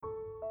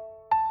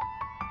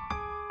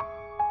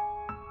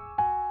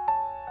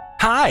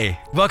Hi,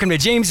 welcome to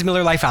James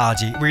Miller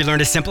Lifeology, where you learn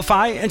to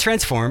simplify and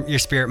transform your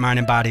spirit, mind,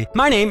 and body.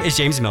 My name is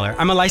James Miller.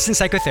 I'm a licensed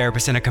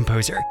psychotherapist and a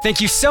composer.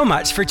 Thank you so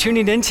much for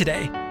tuning in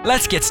today.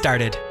 Let's get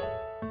started.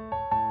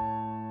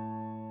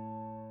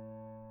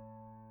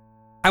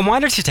 I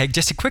wanted to take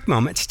just a quick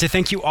moment to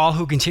thank you all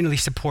who continually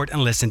support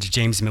and listen to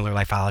James Miller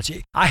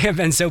Lifeology. I have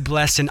been so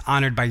blessed and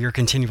honored by your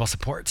continual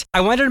support.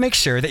 I wanted to make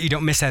sure that you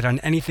don't miss out on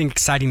anything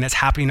exciting that's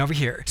happening over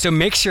here. So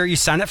make sure you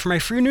sign up for my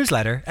free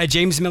newsletter at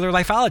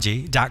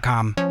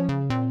jamesmillerlifeology.com.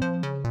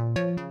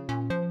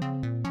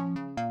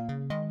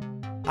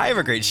 I have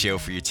a great show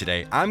for you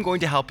today. I'm going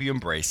to help you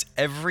embrace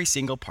every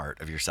single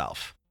part of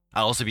yourself.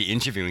 I'll also be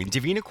interviewing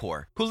Davina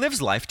Kaur, who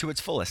lives life to its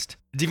fullest.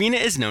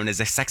 Davina is known as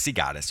a sexy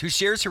goddess who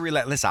shares her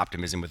relentless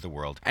optimism with the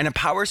world and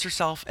empowers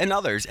herself and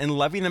others in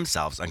loving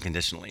themselves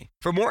unconditionally.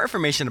 For more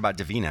information about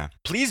Davina,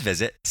 please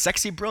visit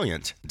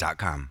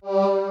sexybrilliant.com.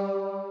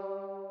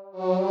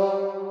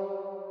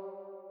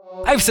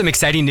 I have some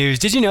exciting news.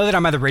 Did you know that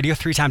I'm on the radio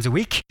 3 times a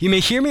week? You may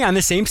hear me on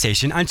the same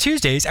station on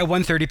Tuesdays at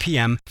 1:30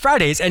 p.m.,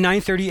 Fridays at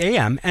 9:30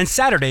 a.m., and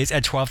Saturdays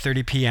at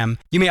 12:30 p.m.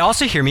 You may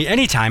also hear me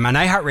anytime on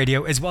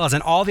iHeartRadio as well as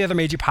on all the other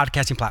major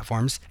podcasting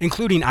platforms,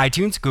 including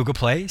iTunes, Google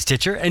Play,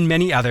 Stitcher, and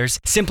many others.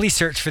 Simply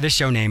search for the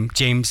show name,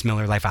 James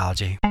Miller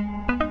Lifeology.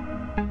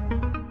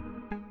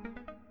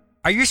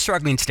 Are you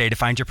struggling today to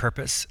find your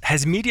purpose?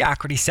 Has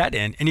mediocrity set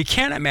in and you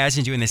can't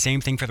imagine doing the same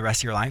thing for the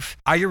rest of your life?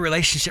 Are your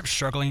relationships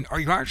struggling or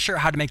you aren't sure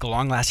how to make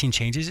long-lasting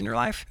changes in your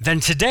life?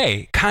 Then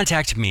today,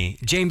 contact me,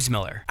 James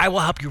Miller. I will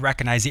help you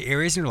recognize the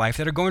areas in your life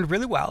that are going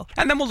really well,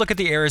 and then we'll look at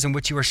the areas in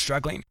which you are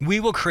struggling. We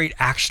will create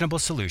actionable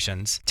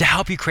solutions to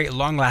help you create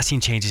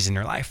long-lasting changes in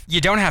your life. You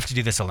don't have to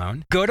do this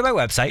alone. Go to my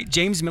website,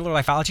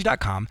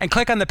 jamesmillerlifeology.com, and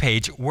click on the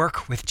page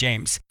Work with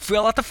James.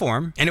 Fill out the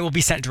form and it will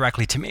be sent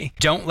directly to me.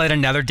 Don't let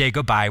another day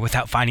go by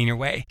without finding your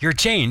way. Your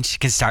change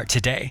can start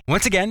today.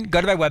 Once again, go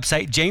to my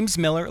website,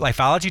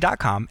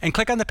 jamesmillerlifeology.com, and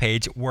click on the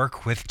page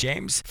Work with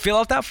James. Fill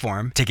out that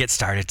form to get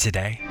started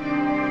today.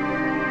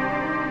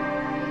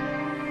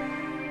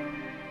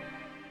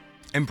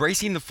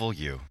 Embracing the full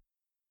you.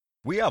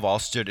 We have all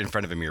stood in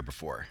front of a mirror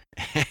before,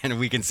 and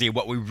we can see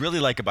what we really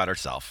like about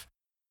ourselves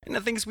and the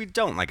things we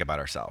don't like about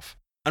ourselves.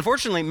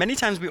 Unfortunately, many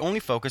times we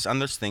only focus on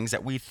those things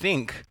that we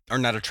think are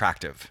not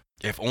attractive.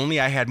 If only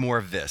I had more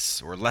of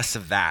this or less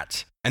of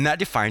that. And that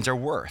defines our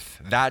worth.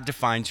 That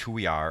defines who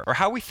we are or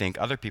how we think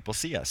other people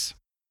see us.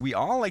 We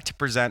all like to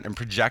present and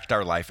project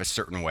our life a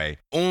certain way,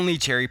 only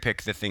cherry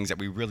pick the things that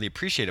we really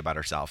appreciate about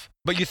ourselves.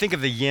 But you think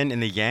of the yin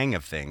and the yang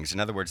of things,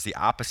 in other words, the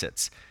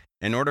opposites.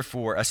 In order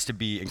for us to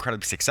be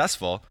incredibly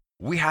successful,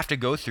 we have to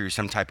go through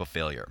some type of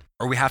failure,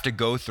 or we have to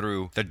go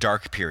through the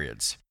dark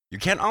periods. You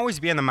can't always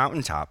be on the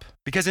mountaintop,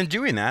 because in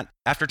doing that,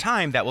 after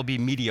time, that will be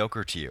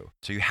mediocre to you.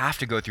 So you have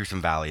to go through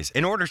some valleys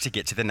in order to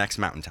get to the next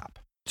mountaintop.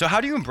 So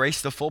how do you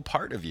embrace the full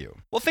part of you?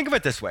 Well, think of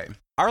it this way.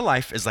 Our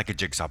life is like a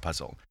jigsaw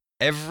puzzle.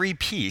 Every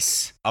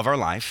piece of our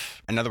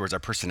life, in other words, our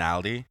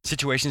personality,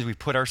 situations we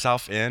put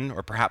ourselves in,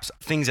 or perhaps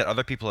things that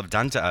other people have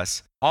done to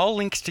us, all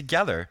links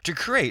together to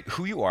create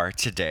who you are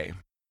today.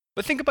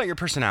 But think about your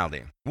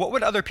personality. What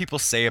would other people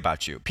say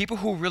about you? People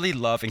who really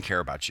love and care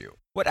about you.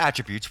 What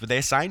attributes would they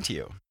assign to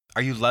you?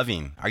 Are you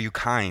loving? Are you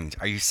kind?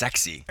 Are you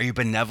sexy? Are you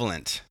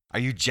benevolent? Are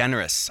you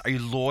generous? Are you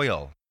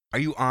loyal? Are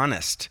you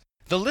honest?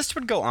 The list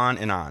would go on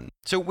and on.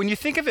 So when you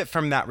think of it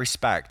from that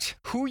respect,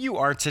 who you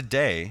are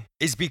today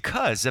is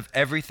because of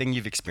everything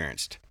you've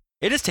experienced.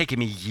 It has taken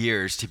me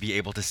years to be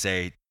able to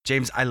say,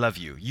 James, I love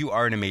you. You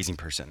are an amazing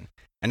person.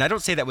 And I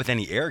don't say that with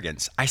any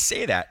arrogance. I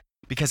say that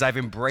because I've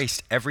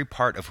embraced every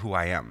part of who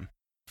I am.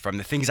 From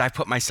the things I've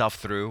put myself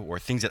through or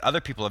things that other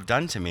people have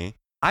done to me,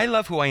 I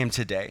love who I am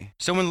today.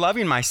 So when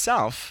loving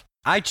myself,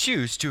 I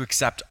choose to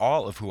accept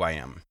all of who I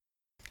am.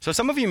 So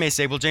some of you may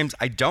say, well, James,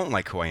 I don't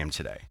like who I am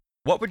today.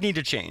 What would need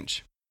to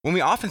change? When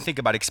we often think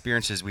about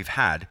experiences we've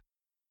had,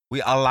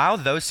 we allow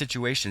those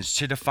situations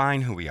to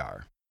define who we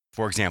are.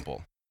 For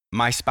example,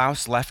 my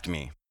spouse left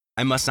me.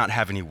 I must not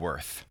have any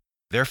worth.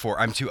 Therefore,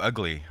 I'm too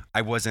ugly.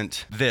 I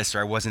wasn't this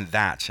or I wasn't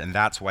that, and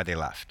that's why they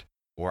left.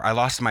 Or I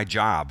lost my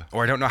job,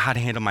 or I don't know how to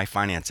handle my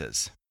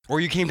finances. Or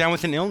you came down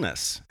with an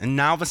illness, and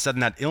now all of a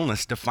sudden that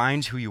illness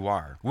defines who you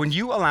are. When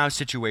you allow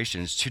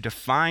situations to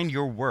define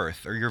your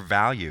worth or your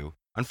value,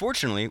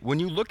 unfortunately,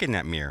 when you look in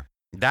that mirror,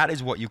 that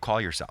is what you call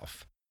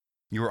yourself.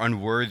 You are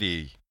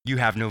unworthy. You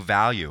have no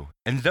value.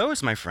 And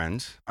those, my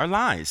friends, are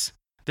lies.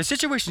 The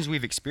situations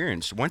we've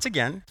experienced, once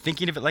again,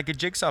 thinking of it like a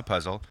jigsaw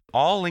puzzle,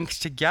 all links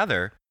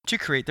together to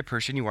create the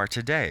person you are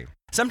today.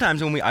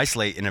 Sometimes when we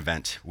isolate an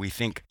event, we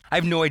think, I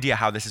have no idea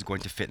how this is going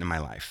to fit in my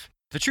life.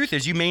 The truth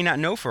is, you may not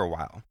know for a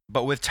while,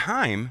 but with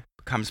time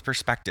comes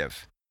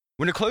perspective.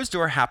 When a closed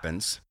door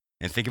happens,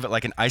 and think of it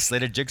like an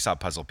isolated jigsaw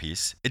puzzle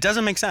piece, it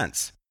doesn't make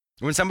sense.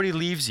 When somebody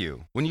leaves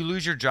you, when you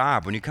lose your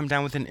job, when you come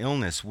down with an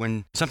illness,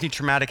 when something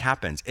traumatic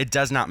happens, it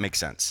does not make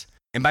sense.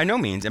 And by no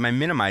means am I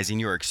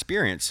minimizing your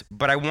experience,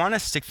 but I want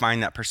us to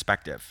find that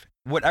perspective.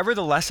 Whatever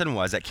the lesson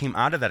was that came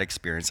out of that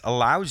experience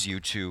allows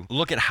you to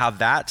look at how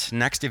that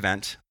next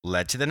event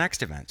led to the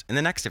next event and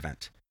the next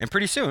event. And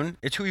pretty soon,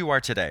 it's who you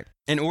are today.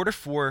 In order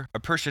for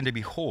a person to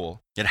be whole,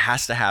 it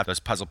has to have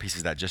those puzzle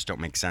pieces that just don't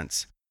make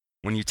sense.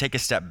 When you take a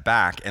step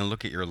back and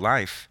look at your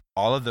life,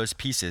 all of those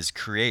pieces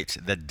create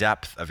the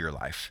depth of your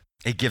life.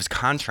 It gives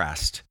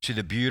contrast to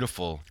the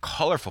beautiful,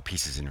 colorful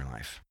pieces in your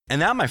life. And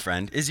that, my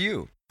friend, is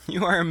you.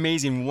 You are an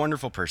amazing,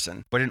 wonderful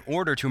person. But in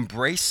order to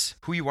embrace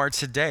who you are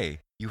today,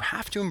 you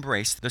have to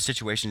embrace those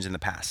situations in the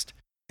past.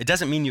 It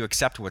doesn't mean you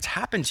accept what's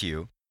happened to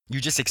you.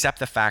 You just accept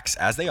the facts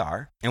as they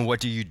are, and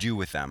what do you do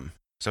with them?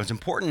 So it's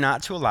important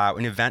not to allow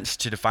an event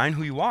to define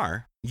who you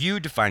are. You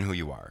define who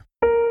you are.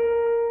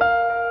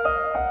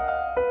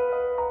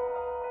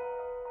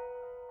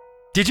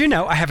 Did you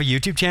know I have a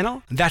YouTube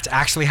channel? That's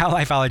actually how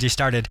Lifeology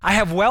started. I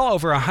have well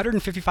over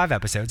 155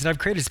 episodes that I've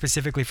created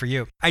specifically for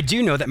you. I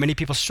do know that many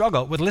people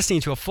struggle with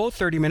listening to a full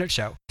 30-minute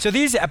show. So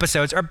these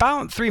episodes are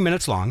about 3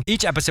 minutes long.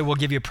 Each episode will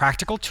give you a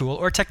practical tool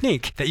or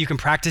technique that you can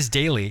practice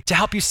daily to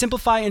help you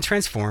simplify and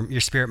transform your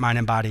spirit, mind,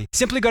 and body.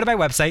 Simply go to my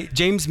website,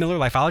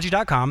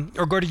 jamesmillerlifeology.com,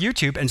 or go to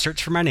YouTube and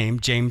search for my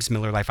name, James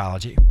Miller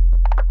Lifeology.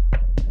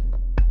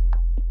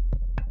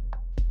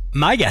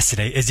 My guest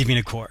today is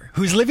Davina Kaur,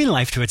 who's living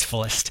life to its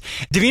fullest.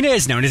 Davina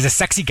is known as a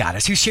sexy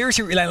goddess who shares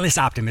her relentless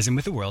optimism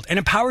with the world and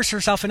empowers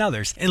herself and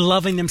others in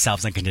loving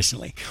themselves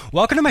unconditionally.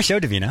 Welcome to my show,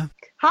 Davina.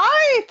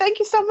 Hi, thank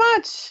you so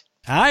much.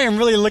 I am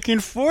really looking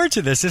forward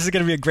to this. This is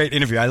going to be a great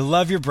interview. I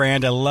love your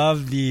brand. I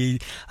love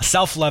the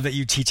self-love that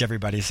you teach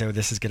everybody. So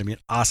this is going to be an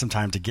awesome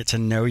time to get to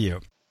know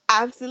you.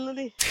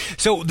 Absolutely.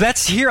 So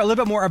let's hear a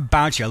little bit more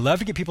about you. I love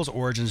to get people's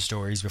origin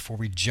stories before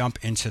we jump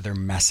into their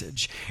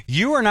message.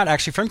 You are not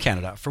actually from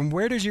Canada. From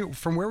where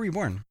were you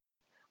born?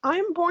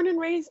 I'm born and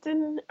raised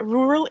in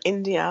rural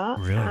India.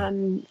 Really?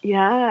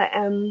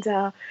 And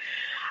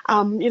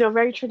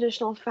very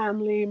traditional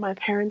family. My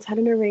parents had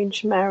an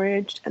arranged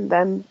marriage, and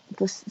then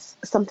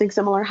something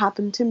similar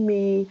happened to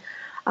me.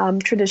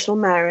 Traditional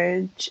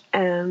marriage,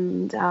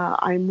 and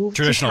I moved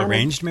Traditional to Canada.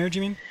 arranged marriage,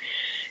 you mean?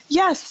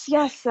 Yes,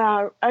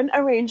 an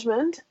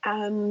arrangement,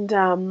 and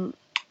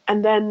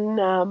then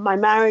my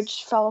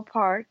marriage fell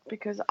apart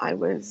because I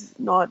was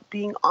not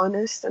being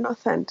honest and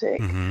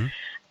authentic. Mm-hmm.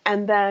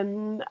 And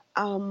then,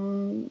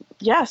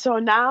 so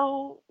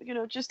now,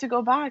 just to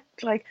go back,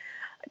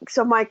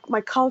 so my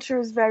culture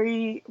is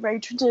very, very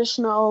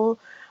traditional,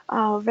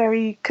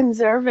 very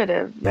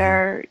conservative,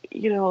 where,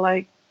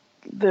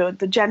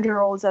 the gender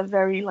roles are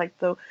very,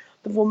 the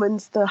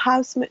woman's the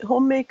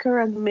homemaker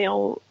and the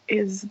male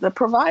is the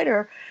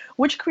provider,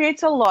 which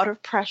creates a lot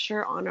of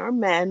pressure on our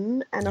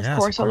men. And of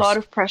course, a lot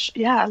of pressure.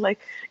 Yeah.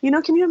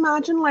 Can you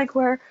imagine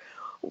where,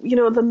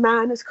 the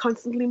man is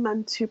constantly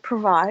meant to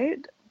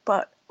provide,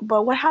 but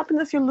what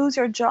happens if you lose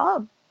your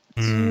job?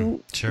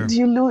 Do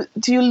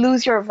you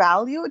lose your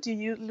value? Do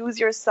you lose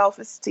your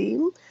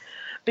self-esteem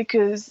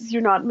because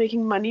you're not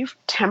making money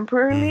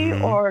temporarily,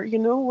 or,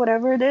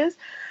 whatever it is?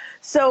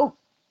 So,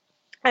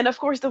 and of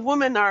course, the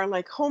women are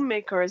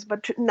homemakers,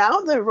 but now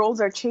the roles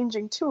are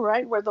changing too,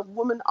 right? Where the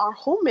women are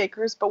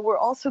homemakers, but we're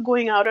also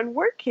going out and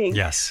working.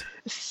 Yes.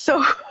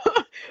 So,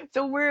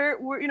 we're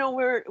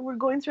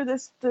going through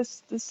this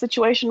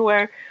situation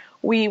where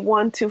we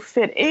want to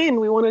fit in,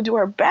 we want to do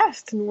our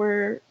best, and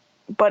we're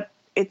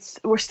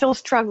still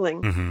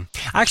struggling. Mm-hmm.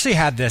 I actually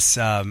had this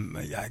a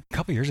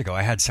couple years ago.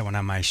 I had someone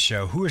on my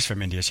show who was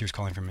from India. She was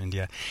calling from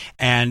India,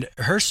 and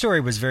her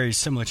story was very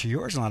similar to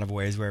yours in a lot of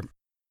ways, where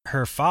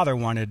her father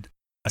wanted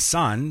a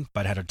son,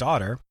 but had a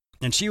daughter.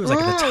 And she was at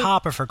the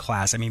top of her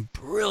class. I mean,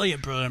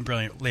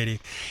 brilliant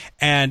lady.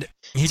 And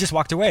he just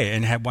walked away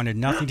and had wanted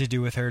nothing to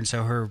do with her. And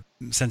so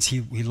since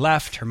he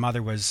left, her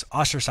mother was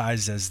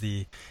ostracized as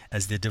the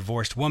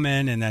divorced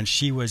woman. And then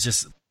she was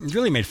just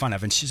really made fun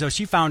of. And so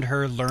she found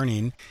her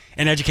learning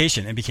and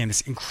education and became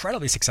this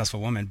incredibly successful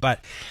woman.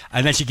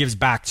 And then she gives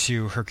back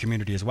to her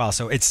community as well.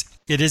 So it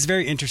is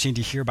very interesting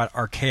to hear about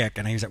archaic,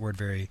 and I use that word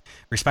very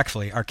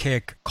respectfully,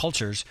 archaic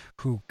cultures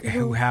who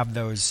have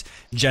those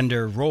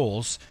gender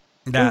roles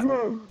that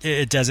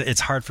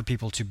it's hard for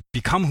people to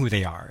become who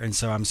they are. And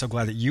so I'm so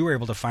glad that you were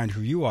able to find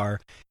who you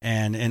are.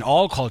 And in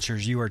all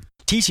cultures, you are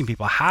teaching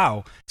people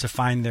how to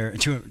find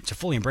to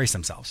fully embrace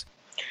themselves.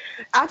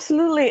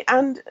 Absolutely.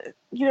 And,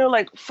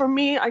 for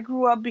me, I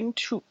grew up being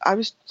I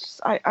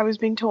was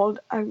being told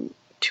I'm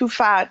too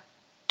fat,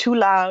 too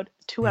loud,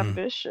 too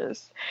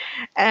ambitious.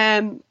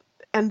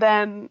 And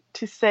then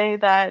to say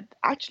that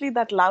actually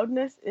that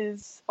loudness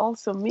is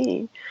also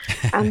me.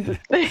 And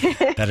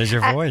that is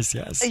your voice,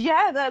 yes.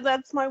 Yeah,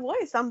 that's my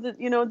voice. I'm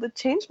the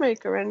change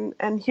maker.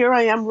 And here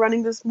I am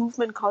running this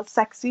movement called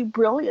Sexy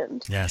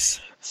Brilliant.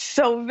 Yes.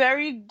 So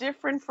very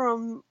different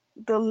from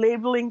the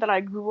labeling that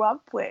I grew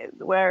up with,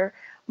 where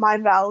my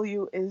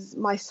value is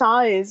my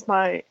size,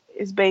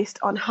 is based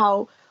on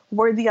how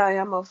worthy I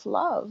am of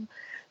love.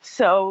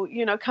 So,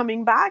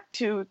 coming back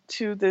to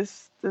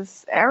this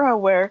era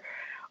where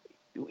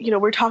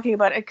we're talking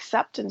about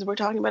acceptance. We're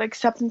talking about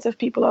acceptance of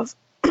people of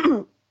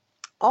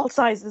all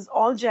sizes,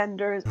 all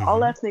genders,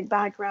 all ethnic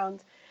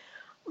backgrounds.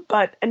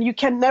 and you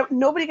can never,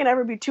 nobody can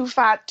ever be too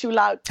fat, too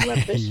loud, too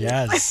ambitious.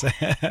 Yes.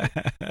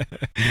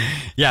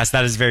 Yes,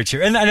 that is very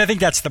true. And I think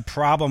that's the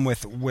problem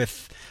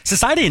with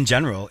society in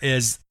general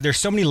is there's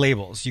so many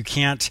labels. You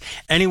can't,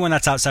 anyone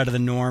that's outside of the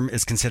norm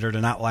is considered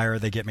an outlier.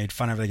 They get made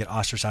fun of, they get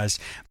ostracized.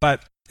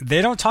 But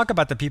they don't talk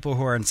about the people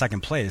who are in second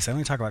place. They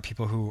only talk about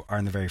people who are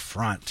in the very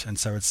front. And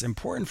so it's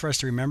important for us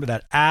to remember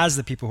that as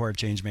the people who are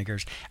change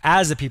makers,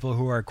 as the people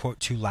who are,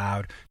 quote, too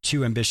loud,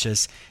 too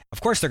ambitious,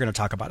 of course they're going to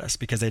talk about us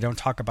because they don't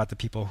talk about the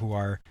people who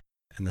are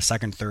in the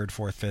second, third,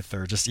 fourth, fifth,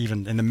 or just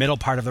even in the middle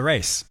part of the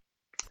race.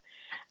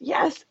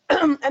 Yes.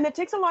 And it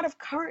takes a lot of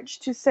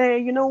courage to say,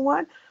 you know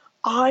what,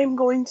 I'm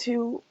going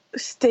to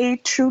stay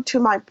true to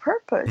my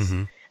purpose.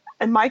 Mm-hmm.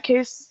 In my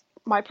case,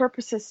 my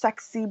purpose is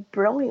sexy,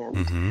 brilliant.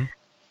 Mm-hmm.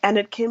 And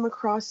it came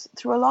across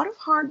through a lot of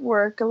hard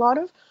work, a lot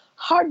of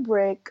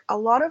heartbreak, a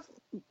lot of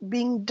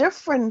being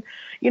different.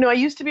 You know, I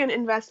used to be an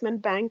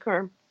investment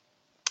banker.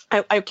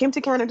 I came to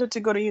Canada to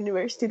go to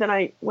university. Then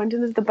I went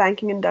into the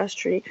banking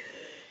industry.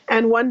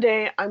 And one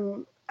day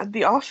I'm at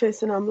the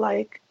office and I'm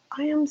like,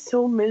 I am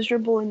so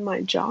miserable in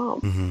my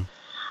job. Mm-hmm.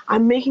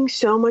 I'm making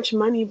so much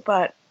money,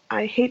 but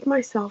I hate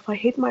myself. I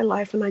hate my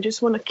life. And I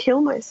just want to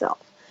kill myself.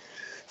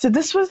 So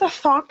this was the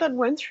thought that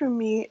went through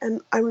me. And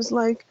I was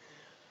like,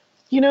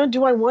 you know,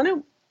 do I want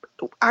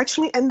to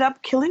actually end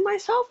up killing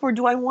myself or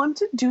do I want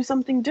to do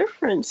something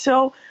different?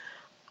 So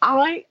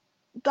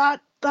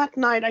that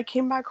night I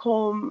came back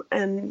home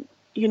and,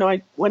 you know,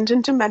 I went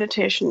into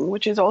meditation,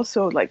 which is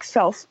also like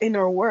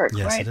inner work,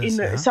 Yes, right? it is,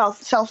 Inner yeah.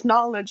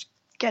 self-knowledge,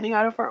 getting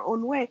out of our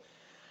own way.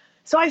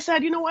 So I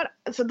said, you know what?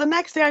 So the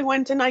next day I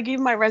went and I gave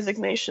my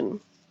resignation.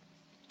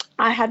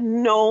 I had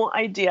no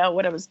idea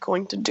what I was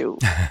going to do.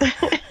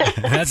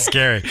 That's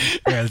scary.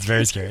 Yeah, it's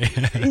very scary.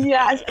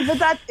 Yes,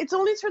 but it's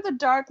only through the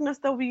darkness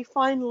that we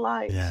find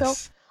light. Yes.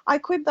 So I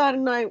quit that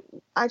and I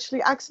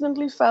actually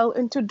accidentally fell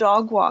into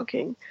dog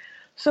walking.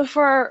 So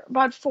for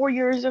about 4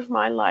 years of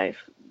my life,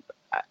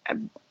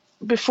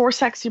 before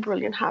Sexy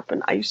Brilliant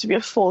happened, I used to be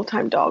a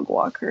full-time dog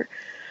walker.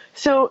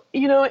 So,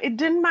 you know, it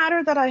didn't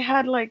matter that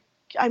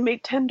I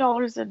made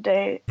 $10 a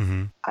day.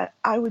 Mm-hmm.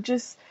 I would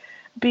just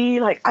be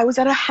like, I was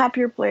at a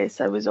happier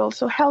place. I was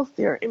also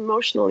healthier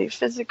emotionally,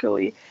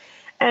 physically.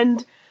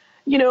 And,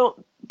 you know,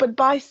 but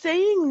by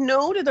saying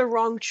no to the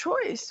wrong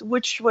choice,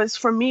 which was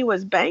for me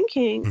was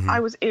banking, Mm-hmm.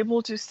 I was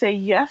able to say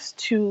yes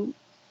to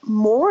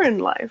more in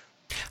life.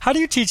 How do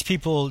you teach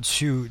people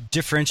to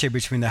differentiate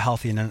between the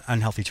healthy and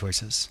unhealthy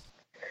choices?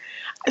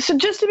 So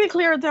just to be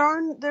clear,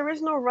 there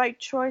is no right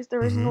choice.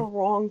 There is no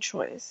wrong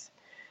choice.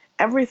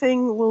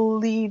 Everything will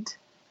lead,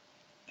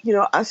 you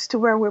know, us to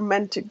where we're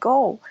meant to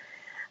go.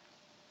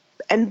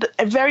 And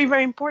very,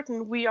 very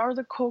important, we are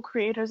the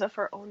co-creators of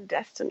our own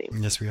destiny.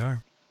 Yes, we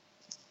are.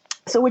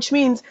 So which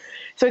means,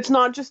 so it's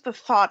not just the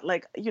thought,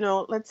 like, you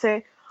know, let's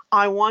say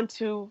I want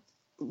to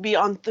be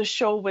on the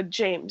show with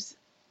James,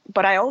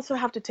 but I also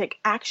have to take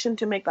action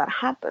to make that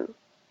happen.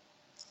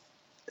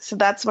 So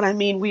that's what I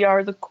mean. We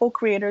are the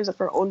co-creators of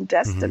our own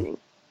destiny.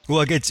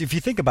 Well, if you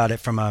think about it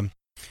from a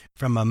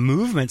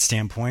movement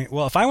standpoint,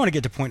 well, if I want to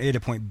get to point A to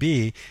point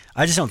B,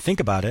 I just don't think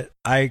about it.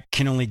 I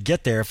can only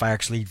get there if I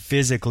actually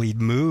physically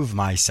move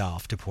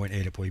myself to point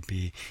A to point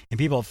B. And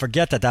people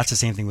forget that that's the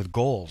same thing with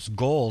goals.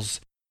 Goals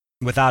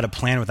without a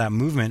plan, without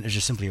movement, is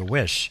just simply a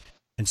wish.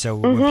 And so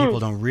when people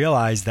don't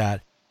realize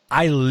that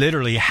I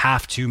literally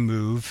have to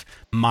move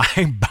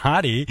my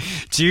body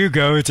to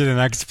go to the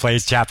next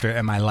chapter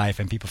in my life,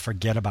 and people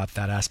forget about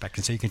that aspect.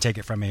 And so you can take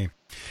it from a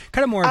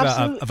kind of more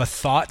of a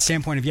thought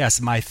standpoint of,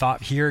 yes, my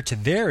thought here to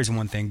there is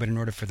one thing, but in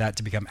order for that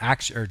to become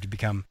action or to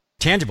become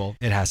tangible,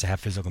 it has to have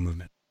physical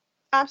movement.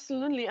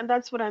 Absolutely. And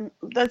that's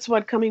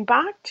what coming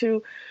back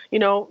to, you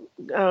know,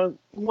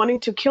 wanting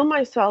to kill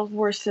myself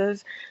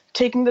versus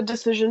taking the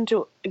decision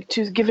to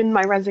give in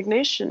my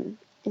resignation.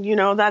 You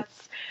know,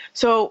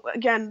 so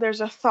again,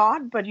 there's a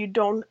thought, but you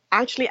don't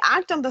actually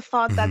act on the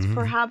thought that's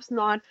perhaps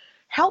not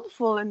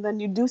helpful. And then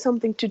you do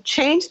something to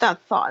change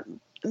that thought. And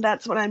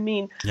that's what I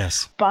mean.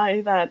 Yes. By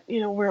that, you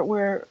know,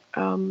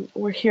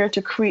 we're here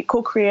to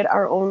co-create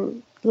our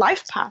own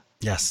life path.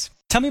 Yes.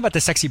 Tell me about the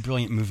Sexy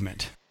Brilliant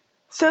movement.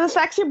 So the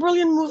Sexy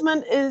Brilliant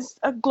movement is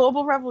a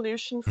global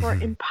revolution for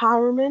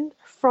empowerment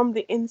from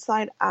the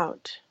inside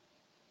out.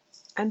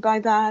 And by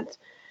that,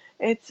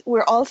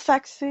 we're all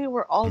sexy,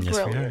 we're all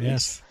brilliant. We are,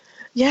 yes.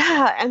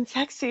 Yeah, and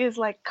sexy is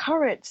like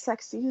courage,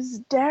 sexy is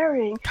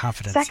daring.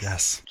 Confidence,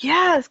 yes.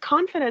 Yes,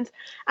 confidence.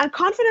 And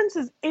confidence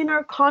is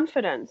inner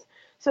confidence.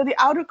 So the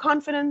outer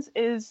confidence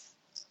is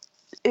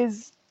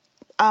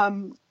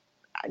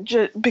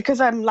because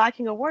I'm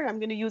lacking a word, I'm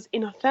going to use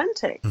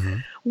inauthentic.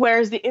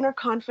 Whereas the inner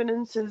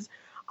confidence is,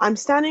 I'm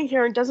standing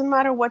here, it doesn't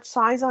matter what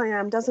size I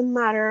am, doesn't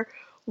matter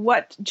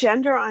what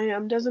gender I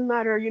am, doesn't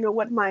matter, you know,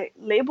 what my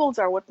labels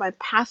are, what my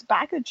past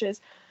baggage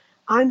is.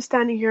 I'm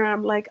standing here and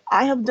I'm like,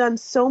 I have done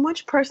so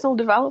much personal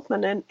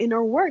development and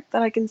inner work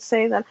that I can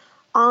say that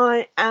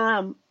I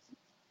am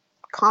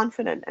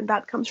confident, and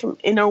that comes from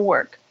inner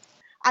work.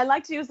 I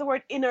like to use the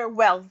word inner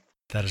wealth.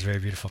 That is very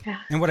beautiful. Yeah.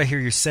 And what I hear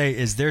you say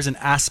is there's an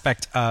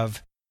aspect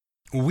of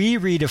we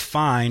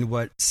redefine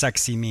what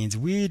sexy means.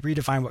 We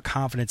redefine what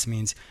confidence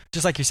means.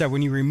 Just like you said,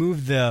 when you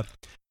remove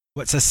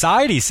what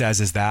society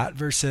says is that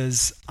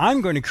versus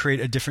I'm going to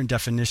create a different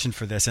definition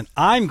for this and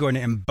I'm going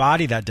to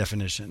embody that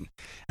definition.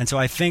 And so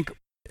I think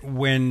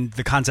when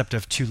the concept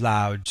of too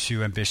loud,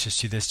 too ambitious,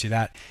 too this, too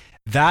that,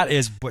 that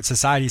is what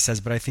society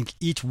says. But I think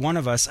each one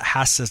of us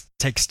has to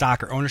take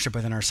stock or ownership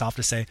within ourselves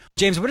to say,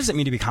 James, what does it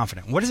mean to be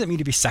confident? What does it mean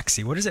to be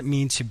sexy? What does it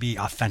mean to be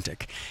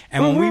authentic?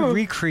 And when we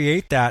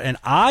recreate that, and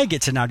I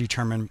get to now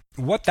determine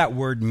what that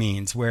word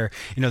means, where,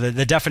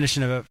 the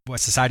definition of what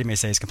society may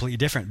say is completely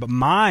different, but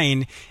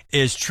mine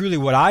is truly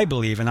what I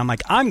believe. And I'm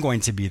like, I'm going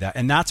to be that.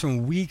 And that's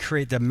when we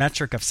create the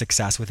metric of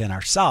success within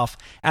ourselves,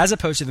 as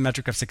opposed to the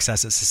metric of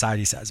success that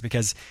society says,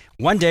 because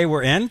one day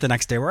we're in, the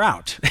next day we're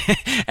out.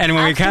 And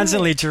when we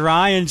constantly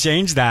try and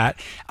change that,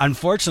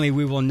 unfortunately,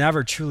 we will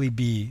never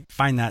truly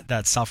find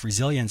that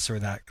self-resilience or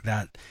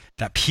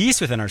that peace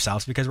within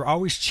ourselves, because we're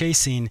always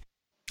chasing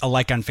a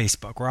like on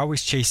Facebook. We're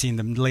always chasing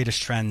the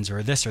latest trends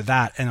or this or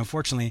that. And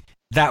unfortunately,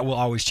 that will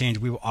always change.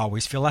 We will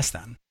always feel less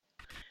than.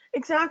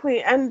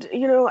 Exactly. And,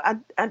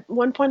 at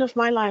one point of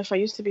my life, I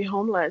used to be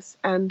homeless.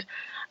 And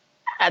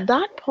at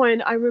that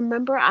point, I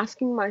remember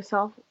asking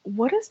myself,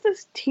 what is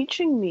this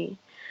teaching me?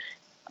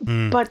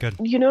 But, good.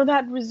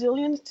 That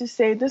resilience to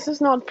say, this is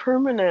not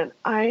permanent.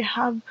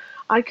 I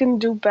can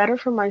do better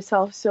for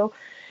myself. So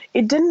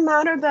it didn't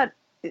matter that,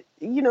 it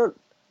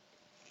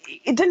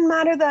didn't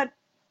matter that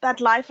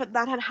life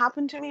that had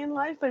happened to me in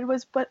life, but it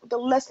was the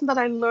lesson that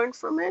I learned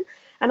from it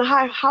and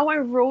how I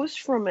rose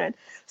from it.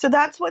 So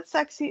that's what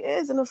sexy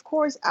is. And of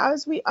course,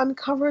 as we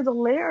uncover the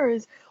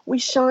layers, we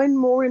shine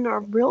more in our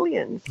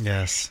brilliance.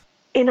 Yes.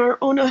 In our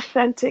own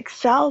authentic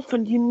self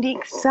and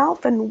unique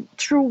self, and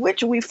through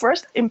which we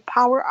first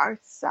empower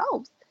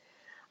ourselves,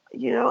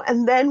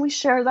 and then we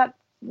share that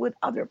with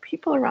other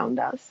people around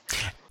us.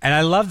 And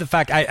I love the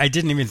fact, I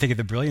didn't even think of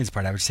the brilliance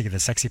part. I was thinking of the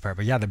sexy part.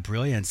 But yeah, the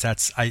brilliance,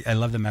 I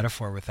love the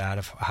metaphor with that,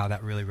 of how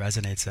that really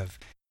resonates, of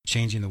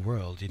changing the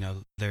world.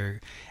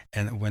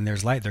 And when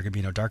there's light, there can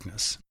be no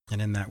darkness.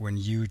 And in that, when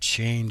you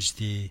change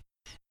the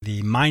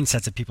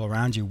mindsets of people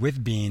around you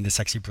with being the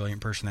sexy,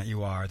 brilliant person that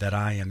you are, that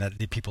I am, that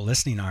the people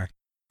listening are,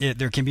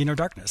 there can be no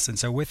darkness. And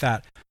so with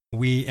that,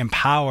 we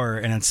empower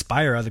and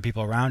inspire other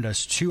people around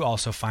us to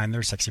also find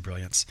their sexy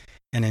brilliance.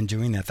 And in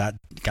doing that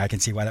guy can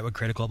see why that would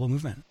create a global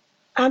movement.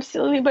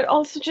 Absolutely. But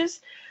also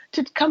just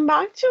to come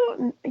back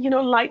to,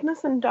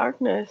 lightness and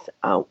darkness.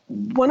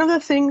 One of the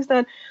things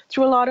that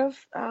through a lot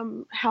of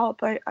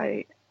help,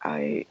 I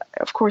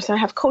of course, I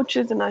have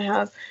coaches and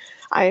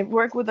I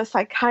work with a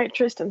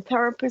psychiatrist and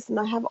therapist, and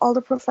I have all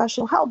the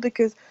professional help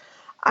because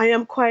I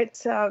am quite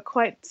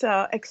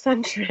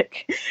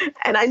eccentric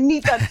and I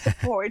need that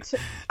support.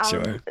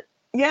 Sure.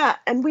 Yeah.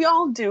 And we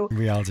all do.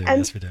 We all do. And,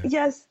 yes, we do.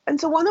 Yes. And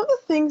so one of the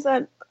things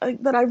that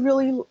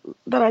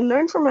I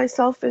learned for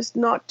myself is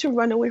not to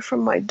run away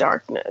from my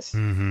darkness.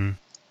 Mm-hmm.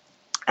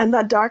 And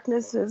that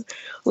darkness is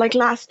like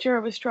last year I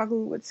was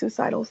struggling with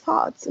suicidal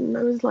thoughts, and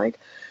I was like,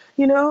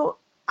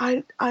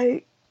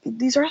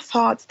 these are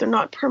thoughts, they're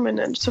not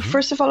permanent. So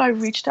first of all, I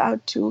reached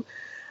out to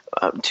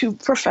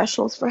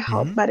professionals for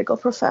help, medical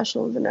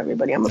professionals and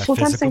everybody. I'm a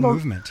full-time single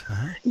movement.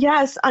 Uh-huh.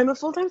 Yes, I'm a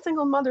full-time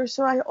single mother,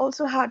 so I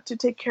also had to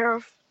take care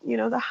of,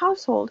 the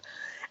household.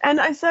 And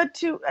I said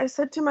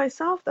to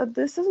myself that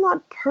this is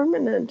not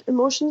permanent.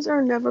 Emotions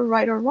are never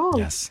right or wrong.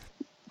 Yes.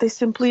 They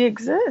simply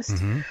exist.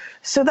 Mm-hmm.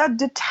 So that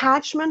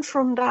detachment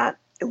from that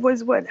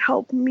was what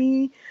helped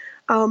me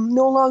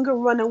no longer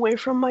run away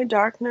from my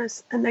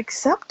darkness and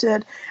accept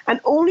it. And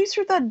only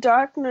through that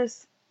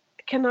darkness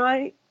can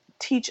I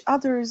teach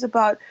others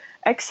about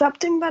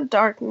accepting that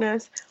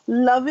darkness,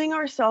 loving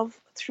ourselves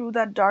through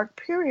that dark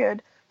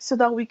period, so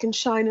that we can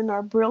shine in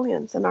our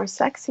brilliance and our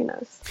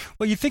sexiness.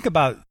 Well, you think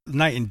about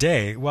night and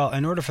day. Well,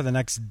 in order for the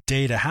next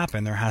day to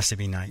happen, there has to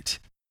be night.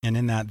 And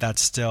in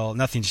that's still,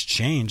 nothing's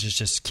changed. It's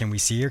just, can we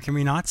see or can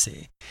we not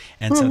see?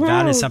 And so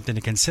that is something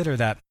to consider,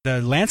 that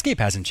the landscape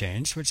hasn't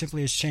changed. What simply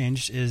has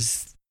changed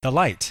is the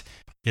light.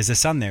 Is the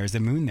sun there? Is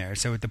the moon there?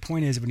 So the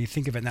point is, when you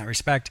think of it in that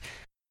respect,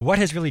 what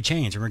has really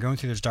changed? When we're going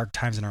through those dark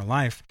times in our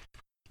life,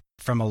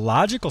 from a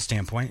logical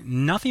standpoint,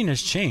 nothing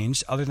has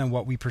changed other than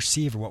what we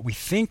perceive or what we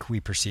think we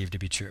perceive to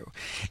be true.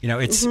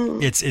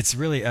 It's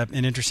really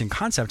an interesting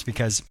concept,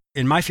 because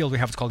in my field, we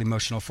have what's called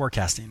emotional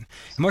forecasting.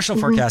 Emotional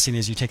forecasting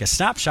is you take a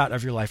snapshot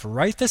of your life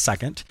right this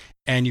second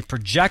and you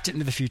project it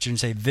into the future and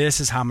say, this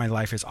is how my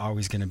life is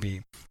always going to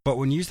be. But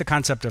when you use the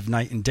concept of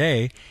night and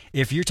day,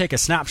 if you take a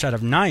snapshot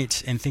of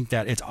night and think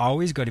that it's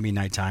always going to be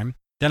nighttime,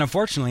 then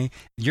unfortunately,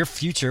 your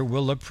future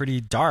will look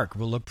pretty dark,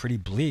 will look pretty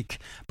bleak.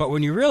 But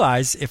when you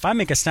realize, if I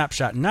make a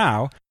snapshot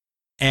now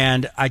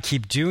and I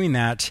keep doing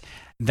that,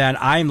 then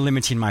I'm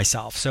limiting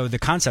myself. So the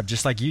concept,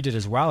 just like you did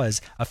as well,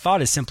 is a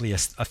thought is simply a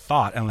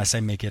thought unless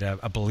I make it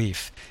a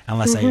belief,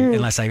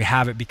 unless I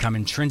have it become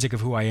intrinsic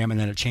of who I am, and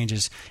then it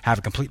changes, have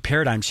a complete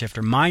paradigm shift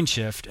or mind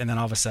shift, and then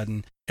all of a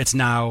sudden It's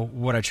now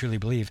what I truly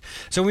believe.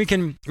 So we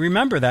can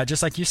remember that,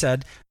 just like you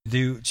said,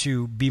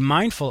 to be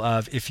mindful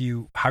of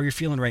how you're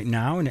feeling right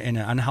now in an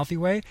unhealthy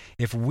way.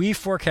 If we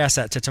forecast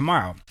that to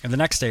tomorrow or the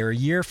next day or a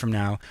year from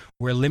now,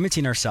 we're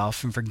limiting ourselves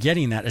from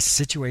forgetting that a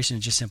situation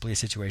is just simply a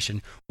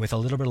situation. With a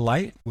little bit of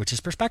light, which is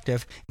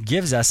perspective,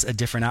 gives us a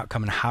different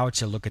outcome on how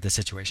to look at the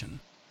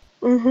situation.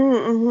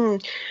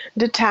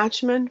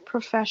 Detachment,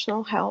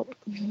 professional help,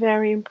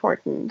 very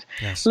important.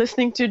 Yes.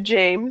 Listening to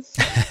James.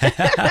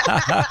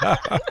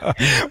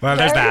 Well,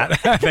 there's that.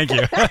 Thank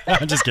you.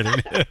 I'm just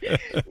kidding.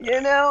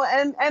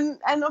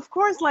 And of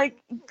course,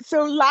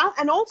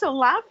 and also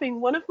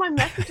laughing. One of my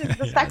messages,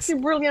 the Yes. Sexy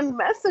Brilliant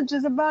message,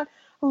 is about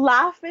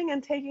laughing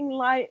and taking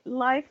life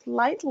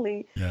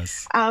lightly.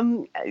 Yes.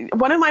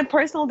 One of my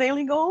personal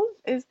daily goals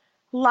is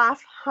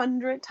laugh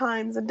 100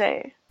 times a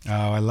day.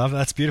 Oh, I love that.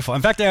 That's beautiful.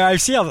 In fact, I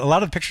see a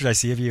lot of pictures I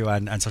see of you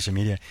on social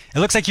media. It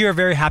looks like you're a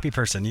very happy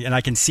person, and I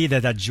can see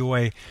that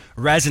joy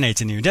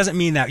resonates in you. It doesn't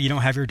mean that you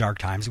don't have your dark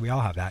times. We all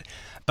have that.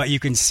 But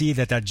you can see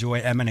that joy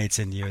emanates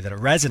in you, that it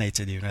resonates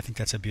in you, and I think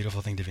that's a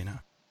beautiful thing,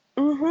 Davina.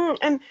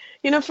 And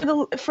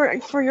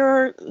for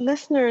your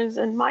listeners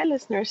and my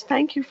listeners,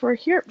 thank you for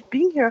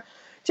being here.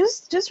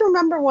 Just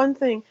remember one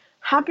thing: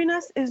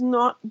 happiness is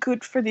not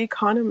good for the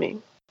economy.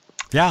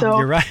 Yeah,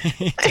 you're right.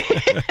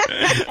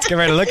 Let's get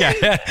ready to look at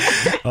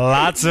it.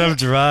 Lots of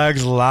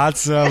drugs,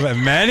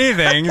 many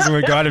things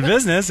would go out of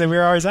business, and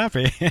we're always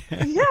happy.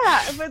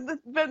 Yeah,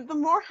 but the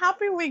more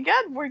happy we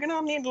get, we're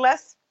gonna need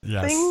less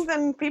things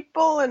and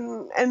people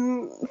and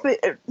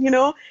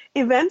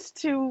events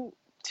to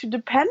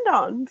depend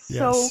on.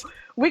 So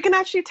we can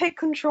actually take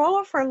control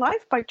of our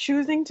life by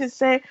choosing to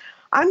say,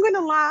 I'm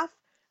gonna laugh,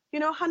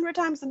 100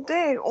 times a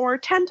day or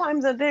 10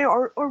 times a day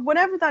or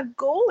whatever that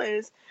goal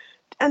is.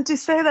 And to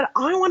say that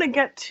I want to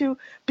get to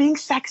being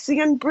sexy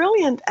and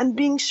brilliant and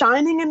being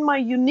shining in my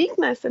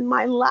uniqueness and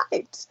my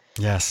light.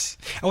 Yes.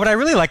 And what I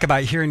really like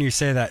about hearing you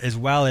say that as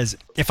well is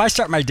if I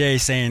start my day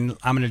saying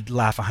I'm going to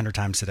laugh 100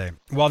 times today,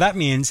 well, that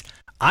means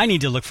I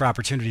need to look for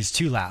opportunities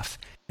to laugh.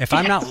 If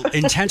I'm not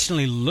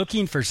intentionally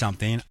looking for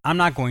something, I'm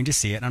not going to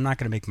see it, and I'm not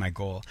going to make my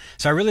goal.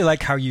 So I really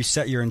like how you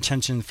set your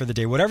intention for the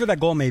day, whatever that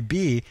goal may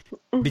be,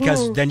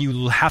 because then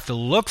you have to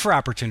look for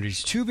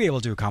opportunities to be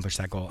able to accomplish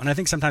that goal. And I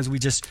think sometimes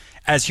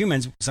as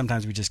humans,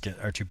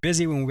 are too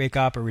busy when we wake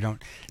up, or we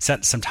don't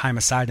set some time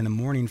aside in the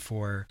morning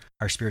for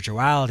our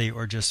spirituality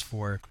or just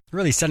for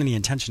really setting the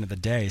intention of the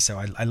day. So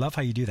I love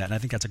how you do that. And I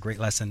think that's a great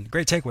lesson,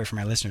 great takeaway for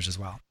my listeners as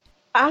well.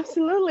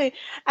 Absolutely.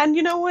 And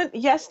you know what?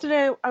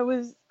 Yesterday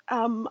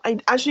I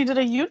actually did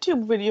a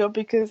YouTube video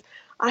because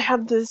I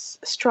have this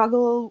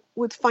struggle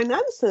with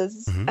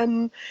finances.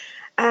 And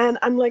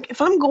I'm like,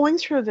 if I'm going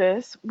through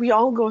this, we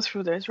all go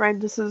through this, right?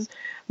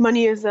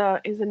 Money is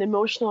an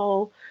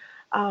emotional,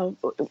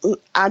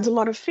 adds a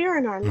lot of fear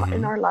in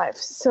our life.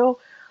 So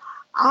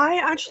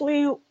I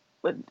actually,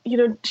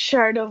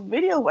 shared a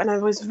video and I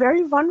was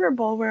very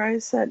vulnerable where I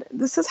said,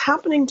 this is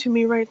happening to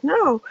me right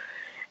now.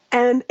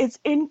 And it's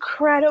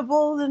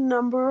incredible the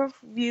number of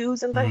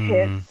views and the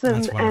hits.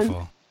 That's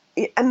wonderful.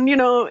 And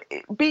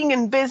being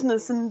in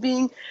business and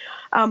being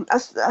a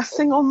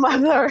single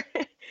mother,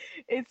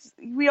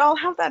 we all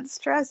have that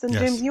stress. And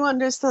James, you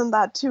understand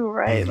that too,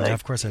 right? Yeah,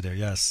 of course I do.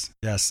 Yes.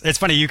 It's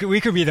funny.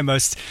 We could be the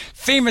most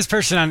famous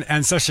person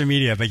on social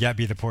media, but yet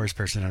be the poorest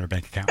person on our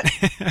bank account.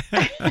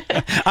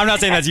 I'm not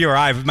saying that's you or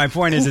I, but my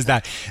point is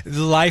that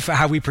life,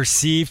 how we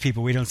perceive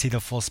people, we don't see the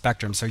full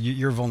spectrum. So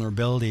your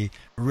vulnerability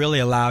really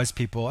allows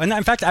people. And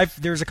in fact,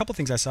 there's a couple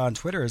things I saw on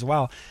Twitter as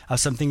well of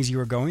some things you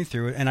were going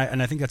through. And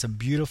I think that's a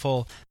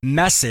beautiful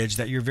message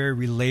that you're very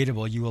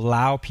relatable. You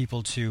allow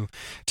people to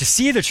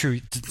see the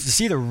truth, to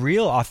see the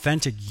real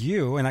authentic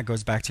you. And that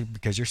goes back to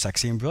because you're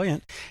sexy and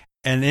brilliant.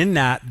 And in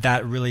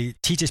that really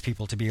teaches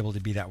people to be able to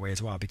be that way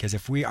as well. Because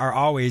if we are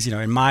always,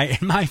 in my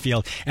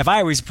field, if I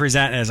always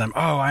present as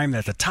I'm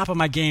at the top of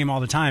my game all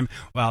the time,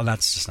 well,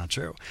 that's just not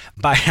true.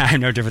 But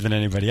I'm no different than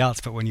anybody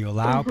else. But when you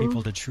allow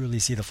people to truly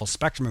see the full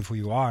spectrum of who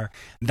you are,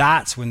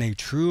 that's when they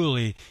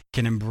truly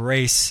can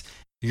embrace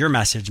your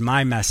message,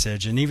 my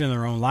message, and even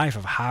their own life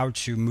of how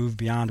to move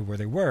beyond where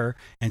they were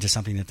into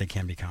something that they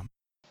can become.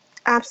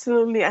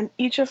 Absolutely. And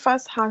each of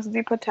us has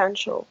the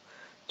potential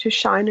to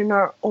shine in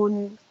our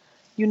own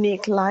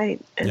unique light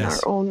and our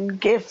own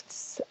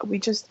gifts. We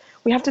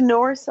have to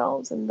know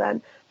ourselves and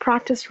then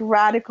practice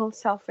radical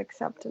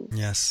self-acceptance.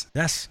 Yes.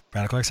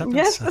 Radical acceptance.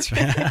 Yes. That's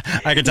right.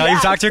 I can tell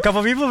you've talked to a couple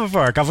of people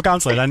before, a couple of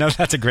counselors. I know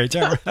that's a great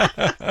term.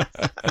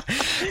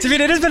 Davina,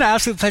 it has been an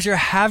absolute pleasure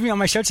having you on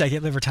my show today. I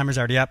can't believe our timer's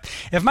already up.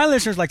 If my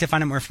listeners would like to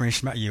find out more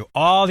information about you,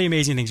 all the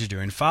amazing things you're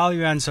doing, follow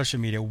you on social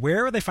media,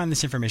 where would they find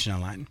this information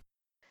online?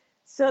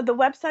 So the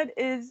website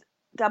is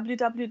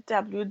www.sexy,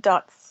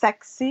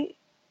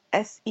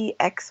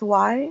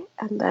 SEXY,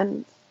 and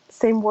then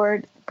same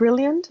word,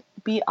 brilliant,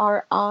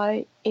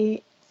 BRIALLIANT.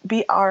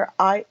 Did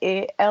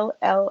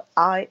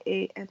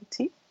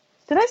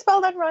I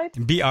spell that right?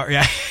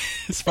 Yeah.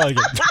 It's probably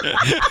good.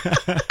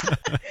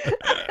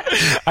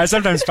 I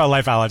sometimes spell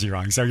lifeology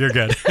wrong, so you're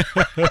good.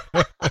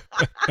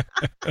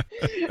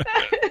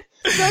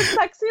 So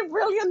Sexy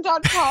Brilliant.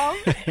 JamesMillion.com.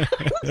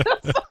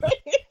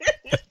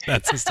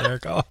 That's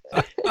hysterical.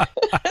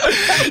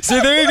 See,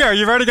 there you go.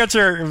 You've already got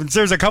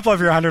there's a couple of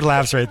your 100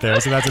 laughs right there.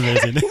 So that's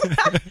amazing. And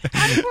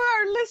for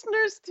our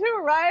listeners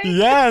too, right?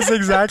 Yes,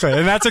 exactly.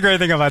 And that's a great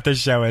thing about this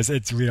show is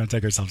we don't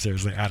take ourselves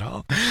seriously at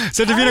all.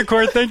 So Davina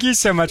Corr, thank you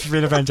so much for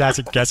being a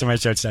fantastic guest on my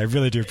show today. I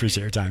really do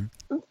appreciate your time.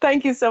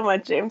 Thank you so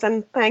much, James.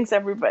 And thanks,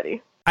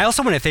 everybody. I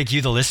also want to thank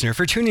you, the listener,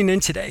 for tuning in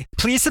today.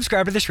 Please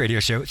subscribe to this radio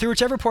show through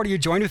whichever portal you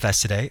joined with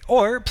us today,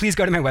 or please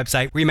go to my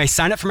website where you may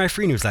sign up for my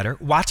free newsletter,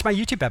 watch my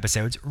YouTube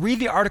episodes, read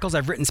the articles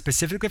I've written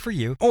specifically for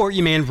you, or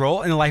you may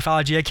enroll in the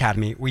Lifeology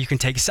Academy where you can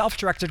take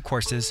self-directed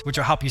courses which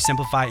will help you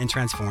simplify and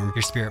transform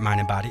your spirit, mind,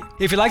 and body.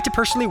 If you'd like to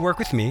personally work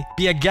with me,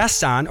 be a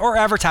guest on, or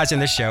advertise on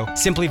this show,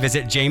 simply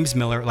visit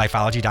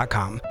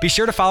JamesMillerLifeology.com. Be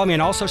sure to follow me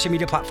on all social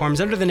media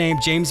platforms under the name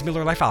James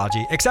Miller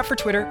Lifeology, except for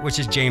Twitter, which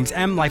is James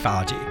M.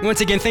 Lifeology.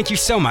 Once again, thank you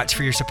so much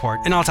for your support,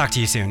 and I'll talk to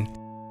you soon.